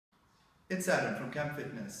It's Adam from Camp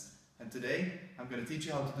Fitness, and today I'm going to teach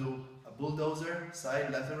you how to do a bulldozer side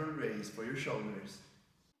lateral raise for your shoulders.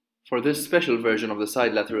 For this special version of the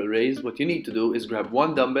side lateral raise, what you need to do is grab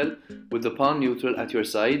one dumbbell with the palm neutral at your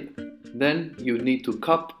side. Then you need to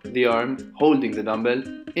cup the arm holding the dumbbell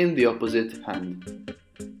in the opposite hand.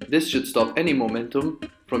 This should stop any momentum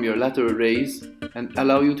from your lateral raise and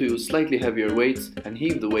allow you to use slightly heavier weights and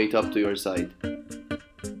heave the weight up to your side.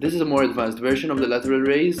 This is a more advanced version of the lateral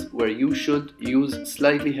raise where you should use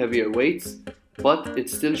slightly heavier weights, but it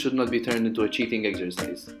still should not be turned into a cheating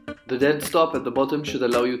exercise. The dead stop at the bottom should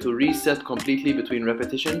allow you to reset completely between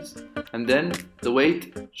repetitions, and then the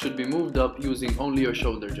weight should be moved up using only your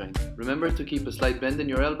shoulder joint. Remember to keep a slight bend in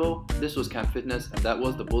your elbow. This was Camp Fitness, and that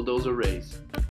was the bulldozer raise.